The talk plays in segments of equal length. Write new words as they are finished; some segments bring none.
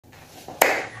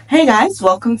Hey guys,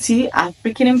 welcome to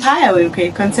African Empire, where we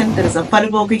create content that is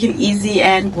affordable, quick and easy,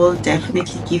 and will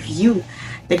definitely give you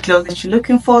the clothes that you're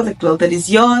looking for, the clothes that is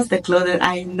yours, the clothes that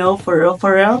I know for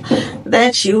real,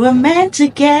 that you were meant to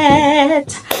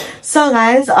get. So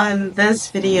guys, on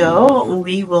this video,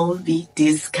 we will be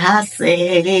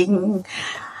discussing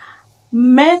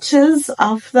matches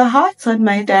of the heart on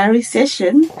my diary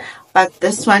session, but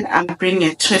this one I'm bringing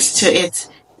a twist to it.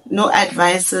 No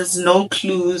advices, no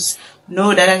clues,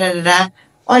 no da da da da da.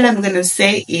 All I'm gonna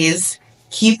say is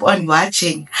keep on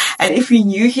watching. And if you're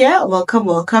new here, welcome,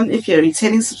 welcome. If you're a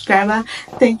returning subscriber,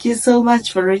 thank you so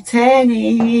much for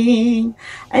returning.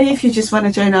 And if you just want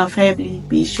to join our family,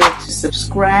 be sure to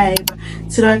subscribe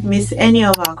to not miss any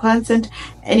of our content,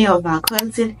 any of our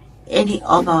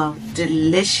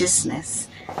deliciousness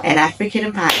at African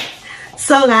Empire.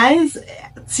 So guys,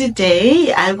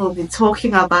 today I will be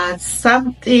talking about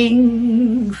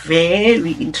something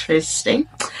very interesting.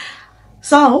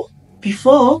 So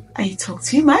before I talk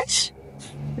too much,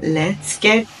 let's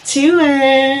get to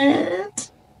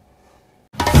it.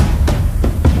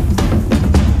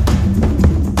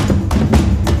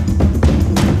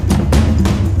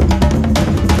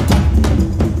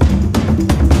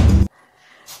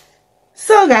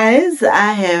 So guys,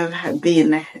 I have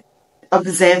been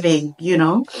observing,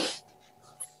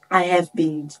 I have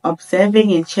been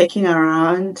observing and checking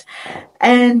around,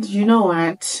 and you know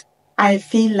what? I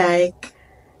feel like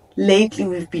lately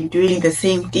we've been doing the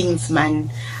same things,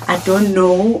 man. I don't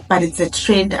know, but it's a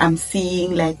trend I'm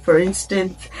seeing. Like, for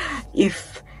instance,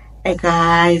 if a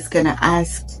guy is gonna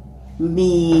ask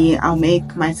me, I'll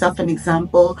make myself an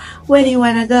example, where do you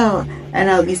wanna go? And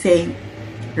I'll be saying,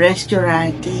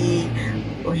 restaurant,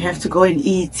 we have to go and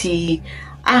eat.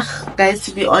 Guys,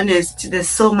 to be honest, there's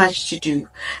so much to do.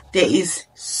 There is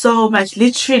so much,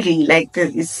 literally, like there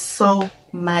is so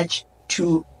much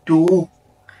to do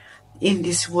in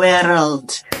this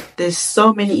world. There's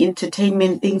so many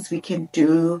entertainment things we can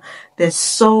do. There's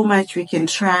so much we can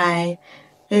try.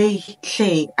 It's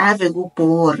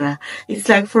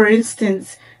like, for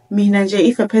instance,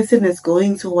 if a person is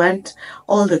going to want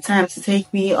all the time to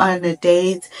take me on a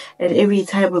date, and every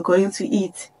time we're going to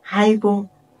eat, Haibo,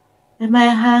 am I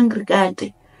hungry,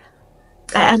 God?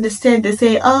 I understand they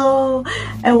say, oh,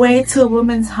 a way to a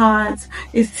woman's heart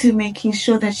is to making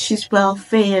sure that she's well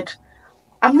fed.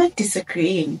 I'm not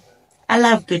disagreeing. I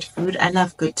love good food. I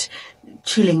love good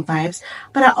chilling vibes.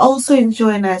 But I also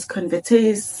enjoy nice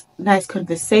conversations,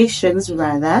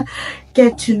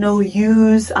 get to know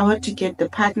yous. I want to get the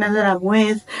partner that I'm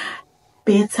with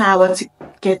better. I want to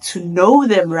get to know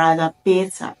them rather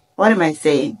better. What am I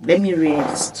saying? Let me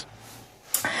rest.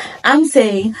 I'm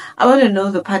saying I want to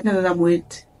know the partner that I'm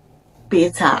with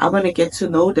better. I want to get to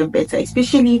know them better,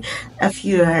 especially if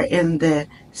you are in the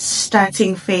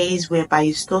starting phase whereby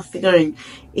you're still figuring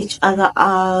each other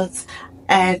out.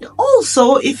 And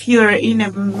also, if you're in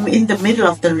the middle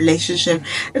of the relationship,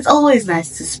 it's always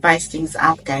nice to spice things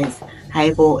up, guys.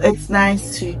 Highball. It's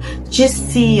nice to just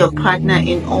see your partner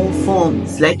in all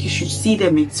forms. Like, you should see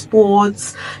them in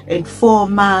sports, in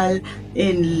formal,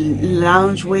 in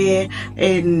loungewear,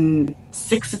 in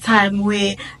sexy time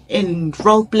wear, in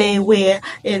role play wear,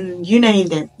 in you name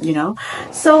them,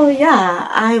 So yeah,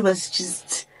 I was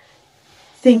just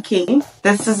thinking,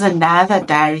 this is another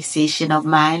diary session of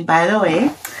mine, by the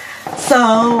way.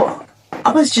 So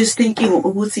I was just thinking,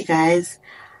 Ubuti guys,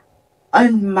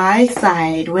 on my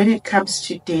side, when it comes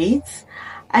to dates,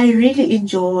 I really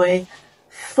enjoy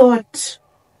thought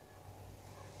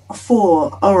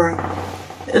for, or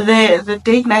the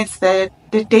date nights, the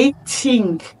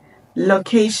dating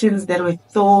locations that were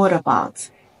thought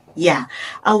about. Yeah,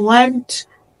 I want,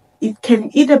 it can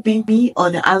either be me or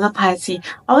the other party.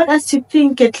 I want us to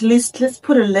think, at least let's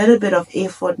put a little bit of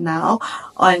effort now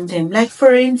on them. Like,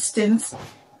 for instance,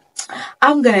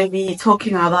 I'm gonna be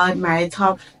talking about my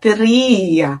top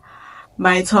three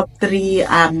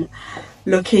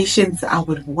locations I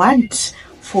would want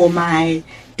for my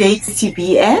dates to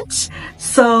be at.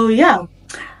 So yeah,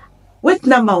 with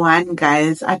number one,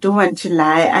 guys, I don't want to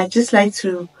lie, I just like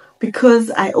to, because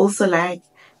I also like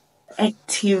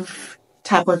active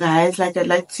type of guys. Like, I'd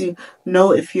like to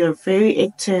know if you're very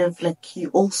active, like you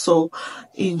also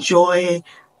enjoy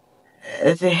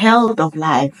the health of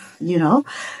life,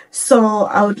 So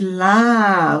I would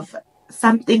love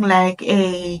something like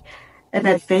an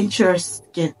adventurous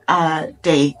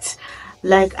date.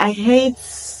 Like, I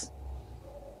hate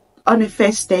on a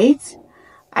first date,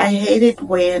 I hate it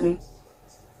when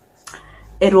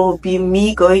it will be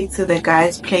me going to the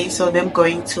guy's place or them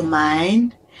going to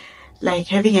mine. Like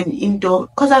having an indoor,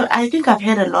 because I think I've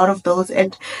had a lot of those,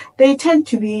 and they tend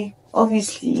to be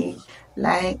obviously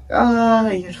Like,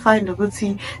 you'd find a good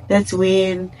thing. That's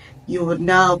when you would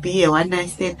now be a one night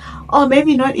stand. Or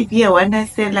maybe not be a one night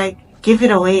stand, like give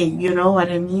it away, you know what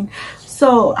I mean?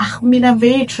 So, I mean, I'm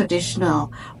very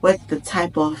traditional with the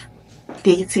type of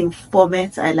dating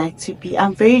format I like to be.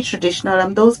 I'm very traditional.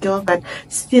 I'm those girls that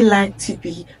still like to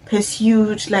be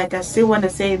pursued. Like, I still want to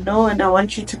say no, and I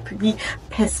want you to be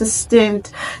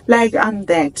persistent. Like, I'm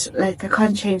that. Like, I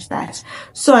can't change that.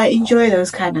 So I enjoy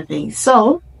those kind of things.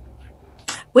 So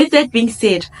with that being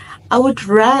said, I would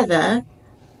rather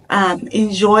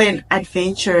enjoy an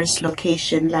adventurous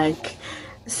location. Like,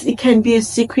 it can be a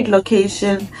secret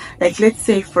location. Like, let's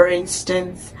say for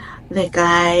instance, the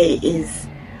guy is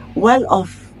well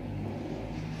off,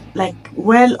 like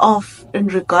well off in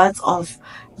regards of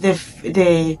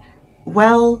the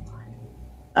well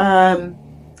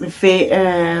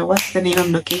what's the name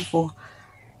I'm looking for,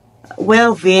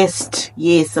 well versed.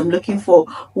 Yes, I'm looking for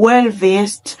well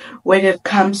versed when it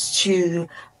comes to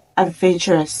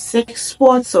adventurous sex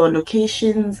sports or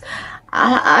locations.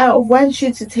 I want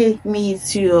you to take me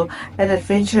to an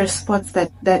adventurous spot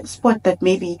that spot that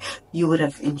maybe you would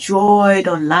have enjoyed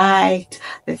or liked.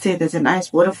 Let's say there's a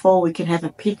nice waterfall. We can have a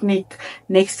picnic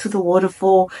next to the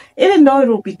waterfall. Even though it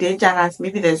will be dangerous,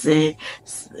 maybe there's a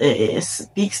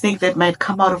big snake that might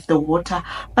come out of the water.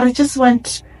 But I just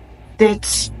want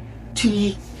that to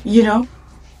be,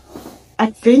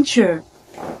 adventure,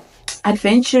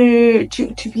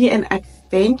 to be an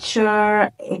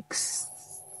adventure explorer.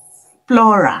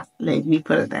 Let me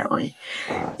put it that way.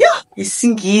 Yeah,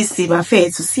 isingisi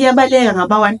bafethu siyabaleka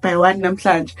ngaba one by one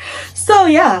namhlanje. So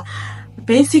yeah,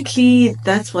 basically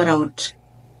that's what I would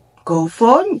go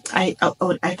for. I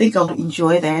think I'll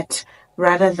enjoy that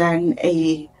rather than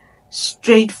a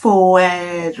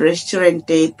straightforward restaurant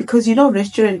date, because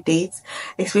restaurant dates,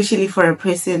 especially for a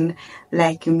person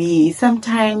like me,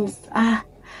 sometimes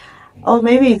or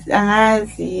maybe it's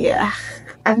yeah,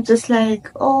 I'm just like,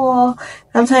 oh,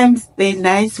 sometimes they're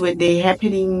nice when they're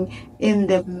happening in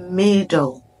the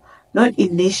middle, not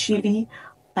initially,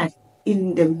 but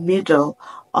in the middle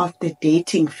of the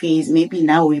dating phase. Maybe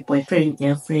now we're boyfriend,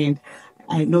 girlfriend.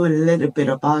 I know a little bit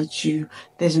about you.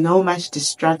 There's no much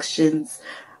distractions.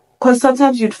 Because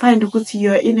sometimes you'd find that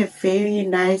you're in a very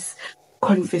nice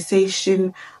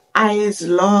conversation, eyes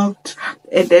locked,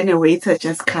 and then a waiter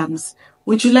just comes.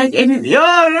 Would you like anything?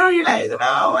 Oh, no, you're like,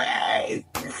 no way.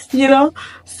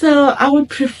 So I would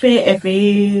prefer a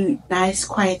very nice,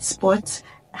 quiet spot.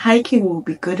 Hiking will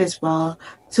be good as well.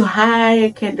 To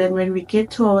hike, and then when we get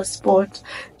to our spot,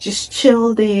 just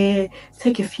chill there,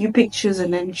 take a few pictures,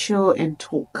 and then chill and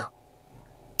talk.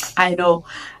 I know,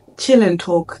 chill and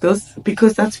talk, those,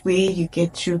 because that's where you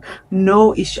get to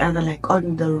know each other, like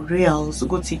on the real. So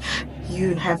good, see,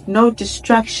 you have no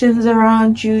distractions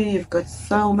around you. You've got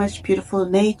so much beautiful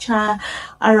nature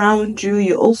around you.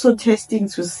 You're also testing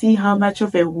to see how much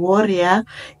of a warrior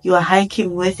you are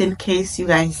hiking with, in case you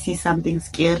guys see something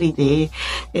scary there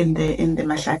in the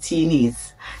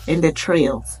Mahlatinis, in the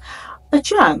trails.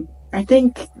 But yeah, I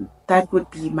think that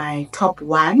would be my top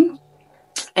one.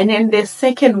 And then the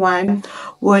second one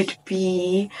would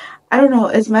be, I don't know,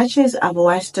 as much as I've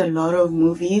watched a lot of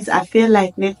movies, I feel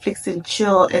like Netflix and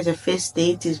chill as a first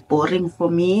date is boring for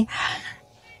me.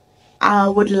 I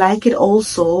would like it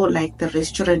also, like the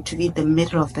restaurant, to be in the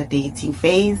middle of the dating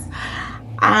phase.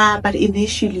 But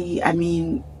initially, I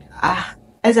mean,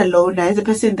 as a loner, as a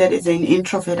person that is an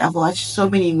introvert, I've watched so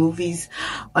many movies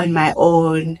on my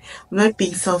own. I'm not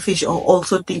being selfish or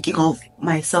also thinking of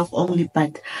myself only,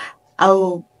 but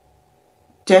I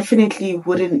definitely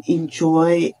wouldn't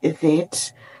enjoy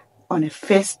that on a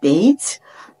first date.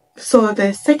 So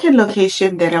the second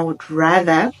location that I would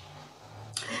rather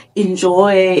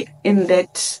enjoy in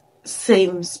that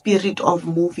same spirit of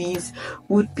movies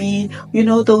would be,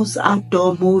 those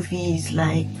outdoor movies,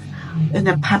 like in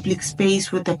a public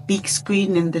space with a big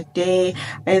screen in the day,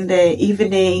 in the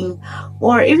evening,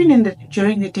 or even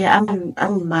during the day. I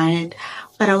don't mind,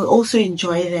 but I would also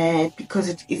enjoy that because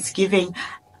it's giving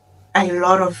a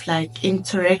lot of like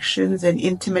interactions and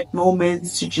intimate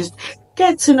moments to just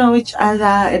get to know each other,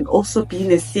 and also be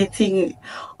in a setting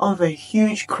of a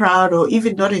huge crowd, or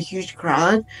even not a huge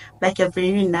crowd, like a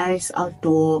very nice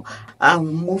outdoor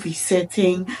movie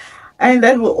setting. And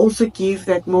that will also give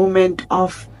that moment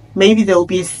of, maybe there will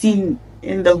be a scene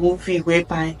in the movie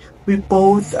whereby we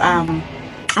both I'm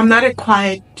not a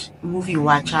quiet movie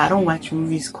watcher. I don't watch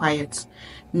movies quiet.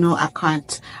 No, I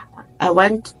can't. I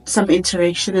want some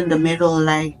interaction in the middle,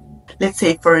 like, let's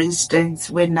say for instance,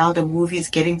 when now the movie is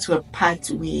getting to a part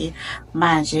where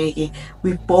manje,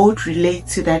 we both relate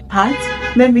to that part.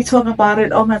 Then we talk about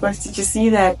it. Oh my gosh, did you see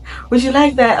that? Would you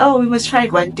like that? Oh, we must try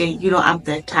it one day. I'm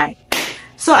that type.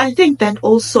 So I think that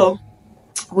also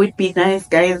would be nice,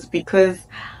 guys, because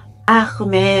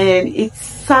man, it's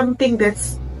something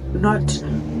that's not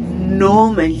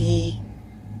normally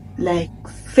like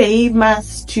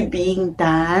famous to being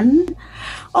done.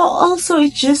 Or also,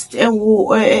 it's just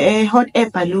a hot air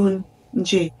balloon.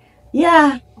 nje.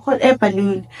 Yeah, hot air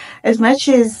balloon. As much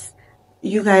as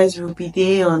you guys will be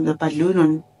there on the balloon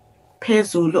on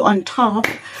Pezulu on top,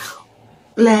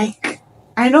 like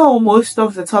I know most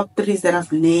of the top threes that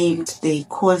I've named, they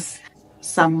cost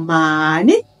some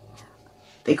money,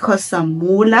 they cost some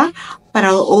moolah, but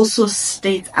I'll also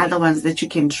state other ones that you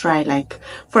can try. Like,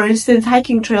 for instance,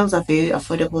 hiking trails are very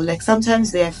affordable. Like,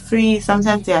 sometimes they are free,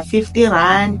 sometimes they are 50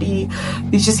 rand. You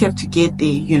just have to get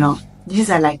there.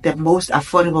 These are like the most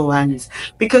affordable ones,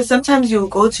 because sometimes you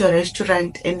go to a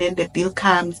restaurant and then the bill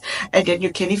comes and then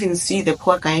you can even see the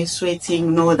poor guy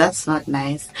sweating. No, that's not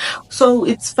nice. So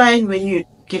it's fine when you're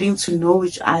getting to know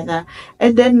each other.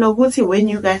 And then Noguti, when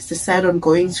you guys decide on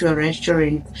going to a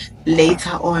restaurant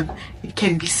later on, it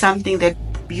can be something that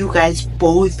you guys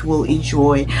both will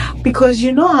enjoy. Because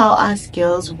you know how us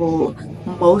girls will,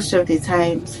 most of the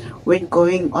times when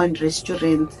going on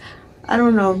restaurants, I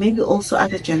don't know, maybe also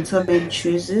other gentlemen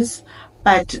chooses,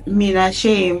 but Mina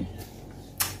shame,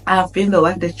 I've been the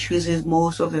one that chooses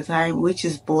most of the time, which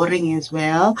is boring as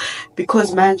well.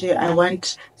 Because manje, I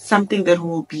want something that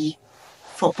will be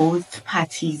for both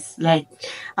parties. Like,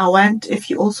 I want, if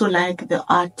you also like the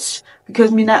art,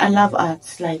 because Mina, I love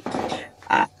art. Like,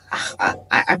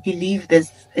 I believe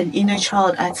there's an inner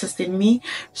child artist in me.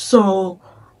 So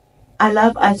I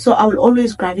love art, so I will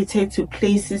always gravitate to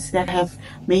places that have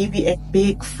maybe a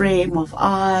big frame of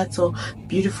art or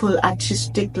beautiful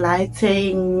artistic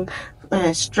lighting,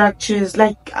 structures.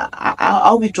 Like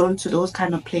I'll be drawn to those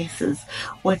kind of places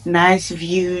with nice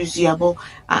views. Yeah, but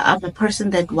I'm a person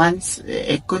that wants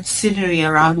a good scenery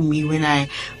around me when I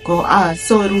go out.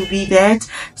 So it will be that.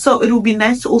 So it will be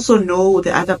nice to also know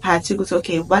the other party. Because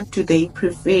okay, what do they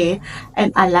prefer,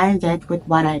 and align that with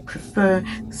what I prefer.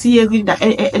 See,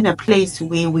 in a place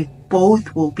where we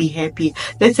both will be happy.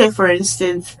 Let's say, for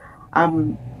instance,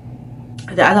 the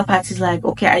other party is like,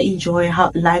 okay, I enjoy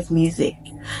live music.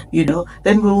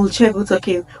 Then we will check with,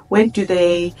 okay, when do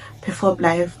they perform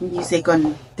live music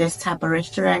on this type of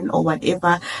restaurant or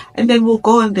whatever, and then we'll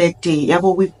go on that day. Yeah,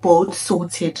 but we both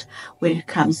sorted when it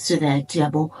comes to that.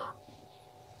 Yeah, but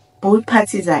both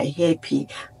parties are happy.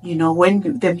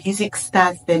 When the music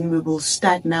starts, then we will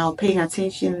start now paying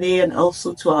attention there and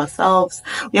also to ourselves.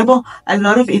 We have a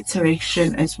lot of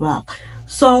interaction as well.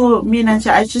 So, me and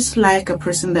Anja, I just like a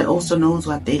person that also knows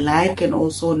what they like and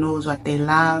also knows what they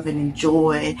love and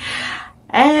enjoy.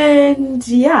 And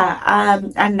yeah,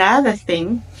 another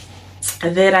thing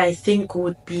that I think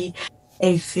would be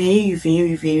a very,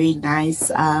 very, very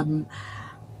nice I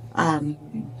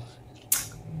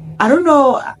don't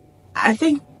know. I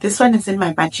think this one is in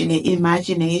my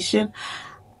imagination,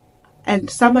 and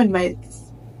someone might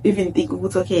even think,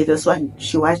 "It's okay." This one,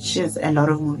 she watches a lot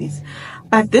of movies,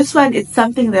 but this one, it's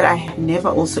something that I have never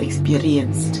also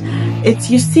experienced. It's,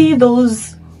 you see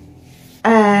those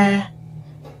high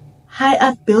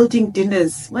up building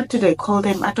dinners. What do they call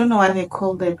them? I don't know what they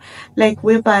call them. Like,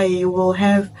 whereby you will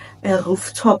have a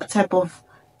rooftop type of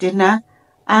dinner.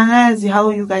 See how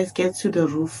you guys get to the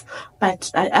roof,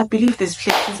 but I believe there's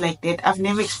places like that. I've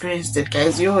never experienced it,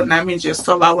 guys. You and I mean, just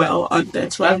summer well on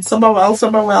that one. Summer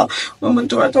well. Moment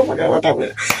to I don't know what I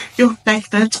will. Like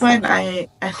that one. I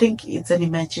think it's an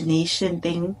imagination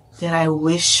thing that I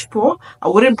wish for. I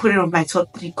wouldn't put it on my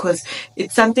top three because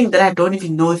it's something that I don't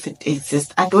even know if it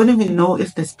exists. I don't even know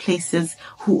if there's places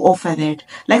who offer that.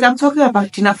 Like, I'm talking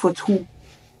about dinner for two.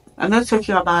 I'm not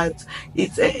talking about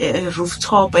it's a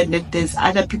rooftop and then there's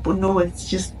other people. No, it's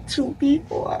just two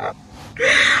people.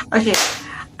 Okay,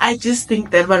 I just think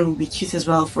that one would be cute as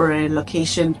well for a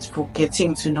location for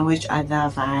getting to know each other,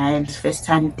 vibes, first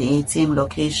time dating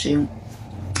location.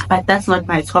 But that's not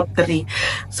my top three.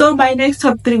 So my next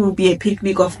top three will be a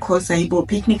picnic, of course.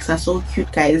 Picnics are so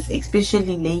cute, guys,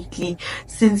 especially lately,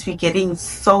 since we're getting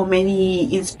so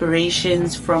many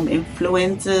inspirations from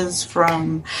influencers,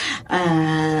 from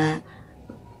a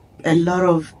lot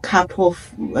of couple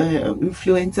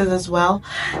influencers as well.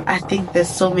 I think there's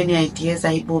so many ideas.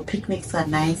 Picnics are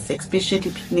nice,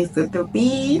 especially picnics at the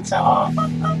beach.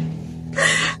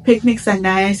 Picnics are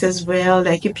nice as well.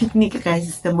 Like, a picnic, guys,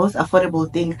 is the most affordable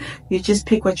thing. You just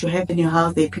pick what you have in your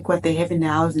house. They pick what they have in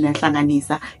their house in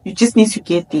Atlanganisa. You just need to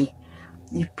get there.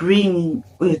 You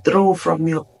throw from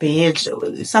your bed,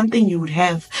 something you would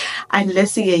have,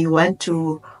 unless you want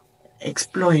to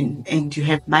exploring and you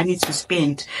have money to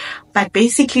spend. But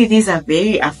basically, these are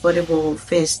very affordable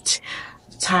first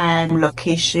time,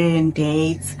 location,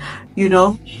 dates, you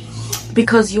know,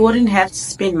 because you wouldn't have to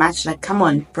spend much. Like, come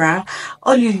on, bruh.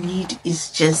 All you need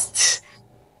is just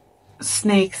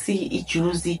snakesy,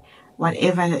 juicy,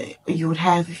 whatever you would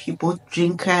have if you both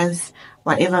drinkers,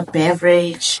 whatever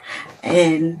beverage,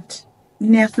 and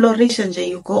flourish.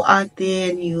 You go out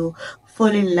there and you fall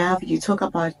in love, you talk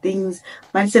about things.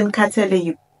 Manson Katele,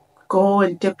 you go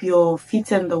and dip your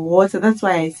feet in the water. That's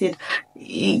why I said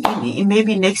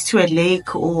maybe next to a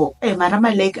lake or hey,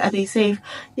 Marama Lake. Are they safe?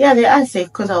 Yeah, they are safe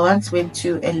because I once went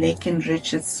to a lake in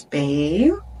Richards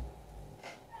Bay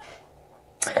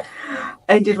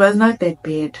and it was not that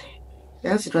bad.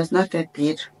 Yes, it was not that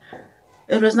bad.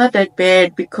 It was not that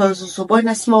bad because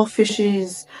Sobona small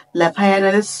fishes, La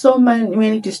Payana, there's so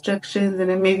many distractions, and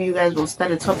then maybe you guys will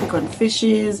start a topic on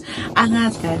fishes. And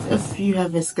guys, if you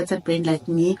have a scattered brain like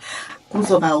me,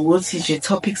 who's about what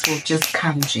topics will just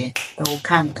come, They will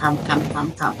come.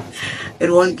 It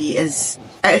won't be as,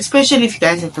 especially if you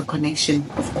guys have the connection,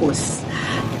 of course.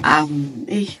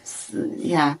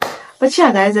 Yeah. But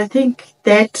yeah, guys, I think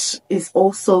that is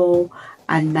also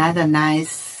another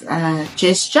nice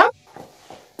gesture.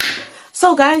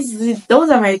 So guys,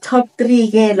 those are my top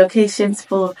 3 locations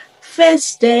for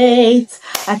first dates.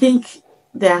 I think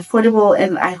they're affordable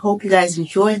and I hope you guys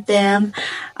enjoyed them.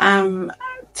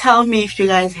 Tell me if you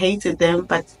guys hated them,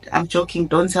 but I'm joking.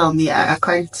 Don't tell me. I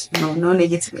can't, no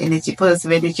negative energy,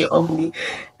 positive energy only.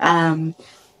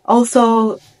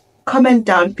 Also, comment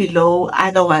down below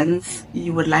other ones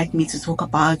you would like me to talk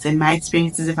about and my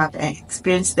experiences if I've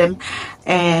experienced them.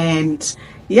 And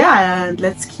yeah,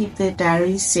 let's keep the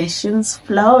diary sessions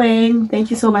flowing.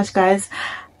 Thank you so much, guys.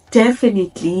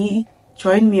 Definitely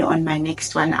join me on my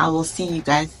next one. I will see you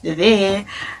guys there.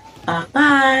 Bye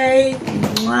bye.